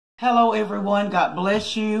Hello everyone, God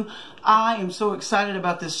bless you. I am so excited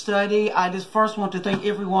about this study. I just first want to thank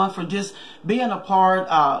everyone for just being a part.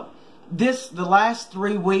 The last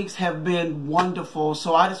 3 weeks have been wonderful.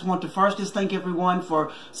 So I just want to first just thank everyone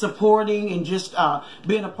for supporting and just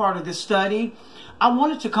being a part of this study. I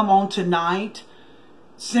wanted to come on tonight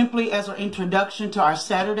simply as an introduction to our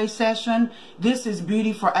Saturday session. This is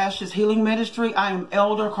Beauty for Ashes Healing Ministry. I am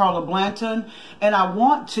Elder Carla Blanton, and I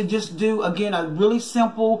want to just do, again, a really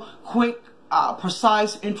simple, quick,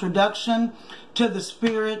 precise introduction to the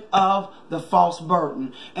spirit of the false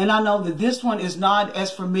burden. And I know that this one is not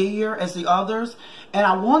as familiar as the others, and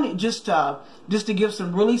I wanted just to give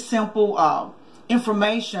some really simple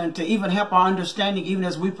information to even help our understanding even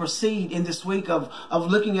as we proceed in this week of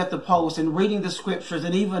looking at the post and reading the scriptures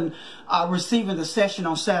and even receiving the session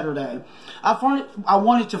on Saturday. I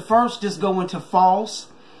wanted to first just go into false.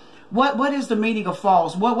 What is the meaning of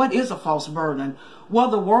false? What is a false burden? Well,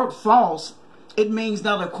 the word false, it means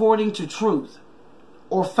not according to truth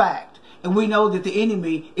or fact. And we know that the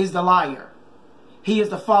enemy is the liar. He is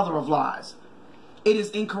the father of lies. It is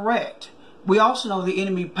incorrect. We also know the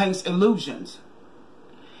enemy paints illusions.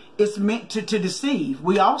 It's meant to deceive.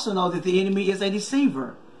 We also know that the enemy is a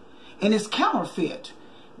deceiver. And it's counterfeit,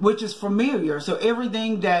 which is familiar. So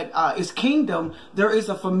everything that is kingdom, there is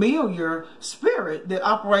a familiar spirit that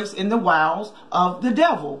operates in the wiles of the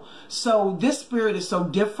devil. So this spirit is so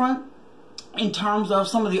different in terms of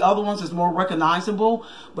some of the other ones is more recognizable,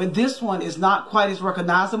 but this one is not quite as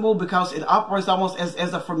recognizable because it operates almost as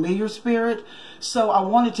a familiar spirit. So I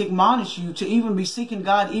wanted to admonish you to even be seeking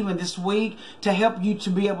God even this week to help you to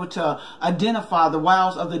be able to identify the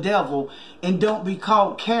wiles of the devil and don't be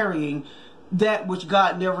caught carrying that which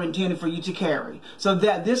God never intended for you to carry. So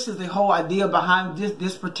that this is the whole idea behind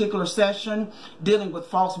this particular session, dealing with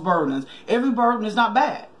false burdens. Every burden is not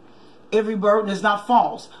bad. Every burden is not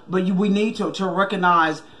false, but we need to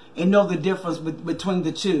recognize and know the difference between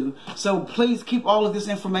the two. So please keep all of this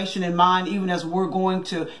information in mind, even as we're going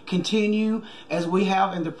to continue, as we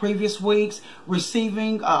have in the previous weeks,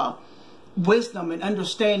 receiving wisdom and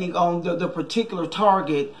understanding on the particular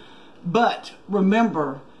target. But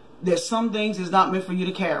remember that some things is not meant for you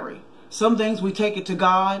to carry. Some things we take it to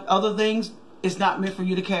God. Other things it's not meant for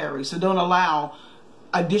you to carry. So don't allow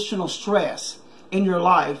additional stress in your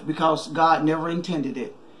life because God never intended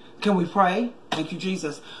it. Can we pray? Thank you,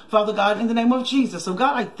 Jesus. Father God, in the name of Jesus. So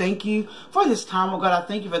God, I thank you for this time. Oh God, I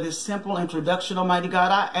thank you for this simple introduction, Almighty God.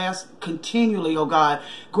 I ask continually, oh God,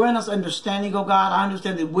 grant us understanding, oh God. I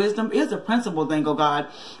understand that wisdom is the principal thing, oh God.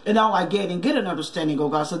 And all I get and get an understanding, oh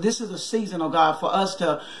God. So this is a season, oh God, for us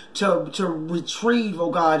to retrieve, oh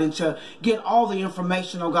God, and to get all the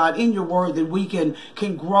information, oh God, in your word that we can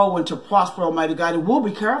grow and to prosper, Almighty God. And we'll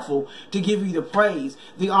be careful to give you the praise,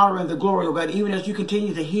 the honor, and the glory, oh God, even as you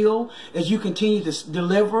continue to heal, as you continue to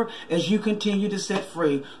deliver, as you continue to set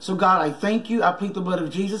free. So God, I thank you. I plead the blood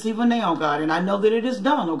of Jesus even now, God. And I know that it is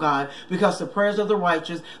done, oh God, because the prayers of the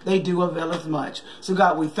righteous, they do avail as much. So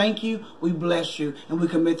God, we thank you, we bless you, and we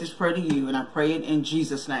commit this prayer to you. And I pray it in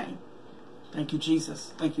Jesus' name. Thank you,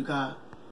 Jesus. Thank you, God.